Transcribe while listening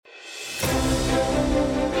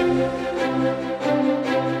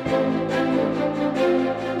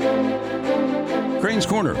Crane's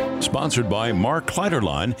Corner, sponsored by Mark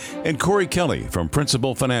Kleiderline and Corey Kelly from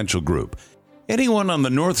Principal Financial Group. Anyone on the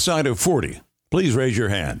north side of 40, please raise your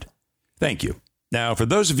hand. Thank you. Now, for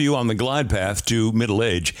those of you on the glide path to middle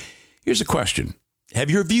age, here's a question.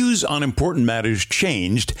 Have your views on important matters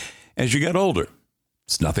changed as you got older?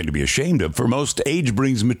 It's nothing to be ashamed of, for most age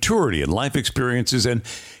brings maturity and life experiences and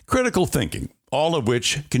critical thinking, all of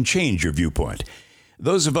which can change your viewpoint.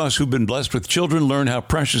 Those of us who've been blessed with children learn how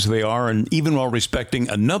precious they are, and even while respecting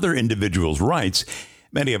another individual's rights,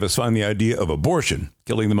 many of us find the idea of abortion,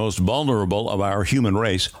 killing the most vulnerable of our human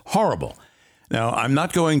race, horrible. Now, I'm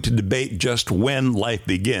not going to debate just when life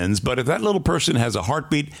begins, but if that little person has a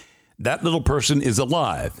heartbeat, that little person is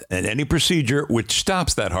alive, and any procedure which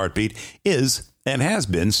stops that heartbeat is, and has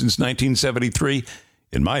been since 1973,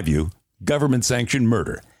 in my view, government-sanctioned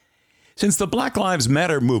murder. Since the Black Lives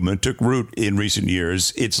Matter movement took root in recent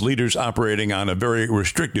years, its leaders operating on a very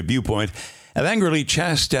restrictive viewpoint have angrily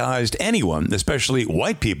chastised anyone, especially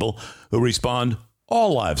white people, who respond,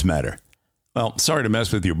 "All lives matter." Well, sorry to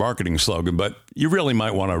mess with your marketing slogan, but you really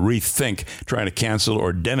might want to rethink trying to cancel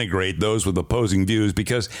or denigrate those with opposing views,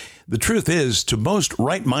 because the truth is, to most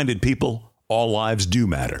right-minded people, all lives do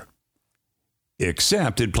matter.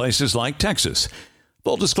 Except in places like Texas.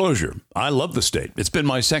 Full disclosure, I love the state. It's been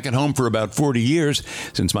my second home for about 40 years,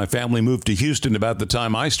 since my family moved to Houston about the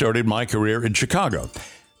time I started my career in Chicago.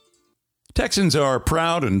 Texans are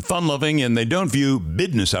proud and fun-loving, and they don't view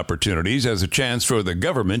business opportunities as a chance for the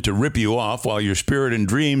government to rip you off while your spirit and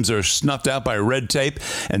dreams are snuffed out by red tape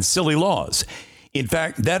and silly laws. In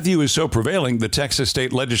fact, that view is so prevailing, the Texas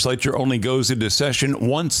state legislature only goes into session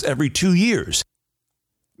once every 2 years,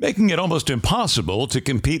 making it almost impossible to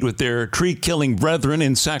compete with their tree-killing brethren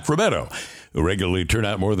in Sacramento, who regularly turn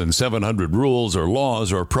out more than 700 rules or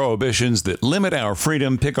laws or prohibitions that limit our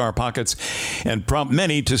freedom, pick our pockets, and prompt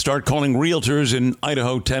many to start calling realtors in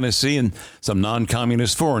Idaho, Tennessee, and some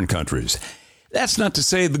non-communist foreign countries. That's not to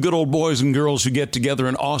say the good old boys and girls who get together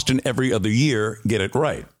in Austin every other year get it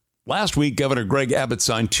right. Last week, Governor Greg Abbott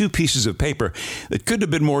signed 2 pieces of paper that could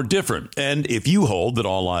have been more different, and if you hold that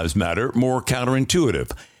all lives matter, more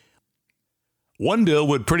counterintuitive. One bill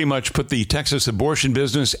would pretty much put the Texas abortion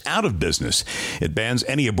business out of business. It bans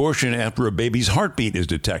any abortion after a baby's heartbeat is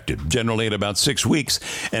detected, generally at about 6 weeks.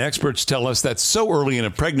 And experts tell us that's so early in a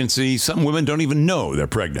pregnancy, some women don't even know they're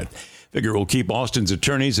pregnant. Figure it will keep Austin's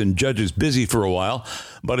attorneys and judges busy for a while.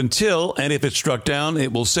 But until, and if it's struck down,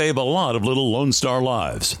 it will save a lot of little Lone Star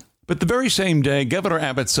lives. But the very same day, Governor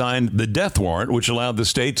Abbott signed the death warrant, which allowed the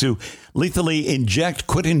state to lethally inject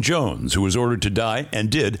Quentin Jones, who was ordered to die, and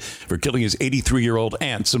did, for killing his 83-year-old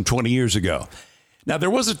aunt some 20 years ago. Now, there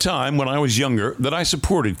was a time when I was younger that I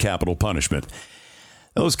supported capital punishment.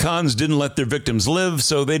 Those cons didn't let their victims live,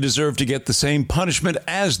 so they deserved to get the same punishment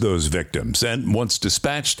as those victims, and once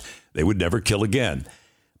dispatched, they would never kill again.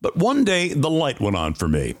 But one day, the light went on for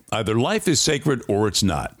me. Either life is sacred or it's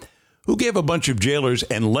not. Who gave a bunch of jailers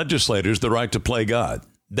and legislators the right to play God?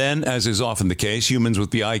 Then, as is often the case, humans with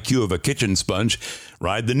the IQ of a kitchen sponge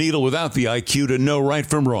ride the needle without the IQ to know right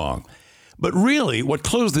from wrong. But really, what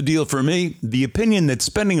closed the deal for me, the opinion that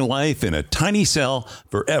spending life in a tiny cell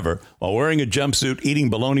forever while wearing a jumpsuit, eating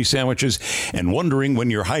bologna sandwiches, and wondering when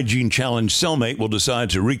your hygiene-challenged cellmate will decide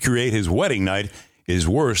to recreate his wedding night is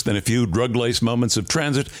worse than a few drug-laced moments of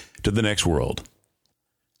transit to the next world.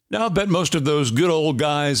 Now, I bet most of those good old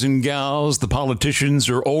guys and gals, the politicians,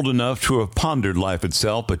 are old enough to have pondered life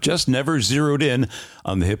itself, but just never zeroed in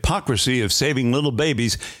on the hypocrisy of saving little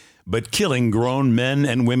babies, but killing grown men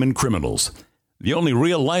and women criminals. The only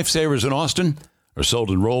real lifesavers in Austin are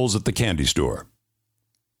sold in rolls at the candy store.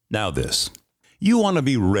 Now this. You want to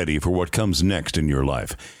be ready for what comes next in your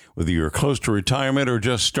life. Whether you're close to retirement or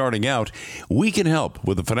just starting out, we can help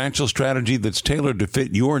with a financial strategy that's tailored to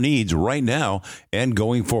fit your needs right now and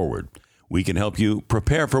going forward. We can help you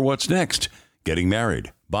prepare for what's next: getting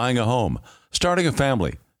married, buying a home, starting a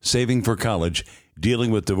family, saving for college,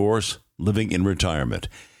 dealing with divorce, living in retirement.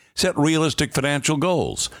 Set realistic financial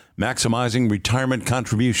goals, maximizing retirement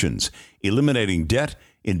contributions, eliminating debt,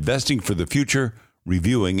 investing for the future,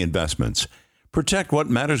 reviewing investments. Protect what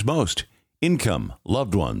matters most: income,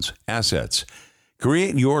 loved ones, assets.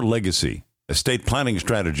 Create your legacy. Estate planning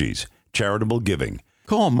strategies. Charitable giving.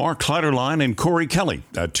 Call Mark Kleiderline and Corey Kelly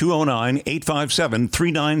at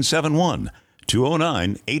 209-857-3971.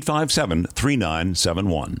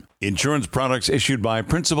 209-857-3971. Insurance products issued by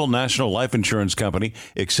Principal National Life Insurance Company,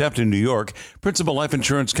 except in New York. Principal Life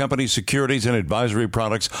Insurance Company securities and advisory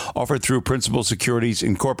products offered through Principal Securities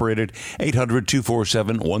Incorporated,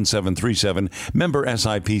 800-247-1737, member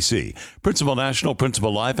SIPC. Principal National,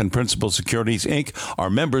 Principal Life, and Principal Securities, Inc.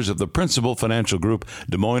 are members of the Principal Financial Group,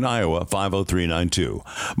 Des Moines, Iowa, 50392.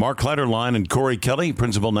 Mark Kleiderline and Corey Kelly,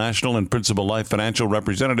 Principal National and Principal Life Financial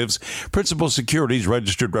Representatives, Principal Securities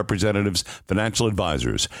Registered Representatives, Financial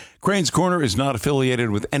Advisors. Crane's Corner is not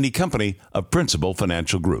affiliated with any company of Principal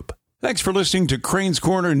Financial Group. Thanks for listening to Crane's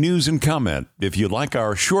Corner News and Comment. If you like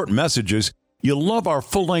our short messages, you'll love our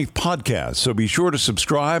full-length podcast, so be sure to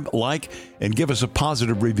subscribe, like, and give us a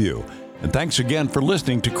positive review. And thanks again for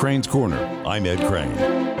listening to Crane's Corner. I'm Ed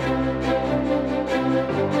Crane.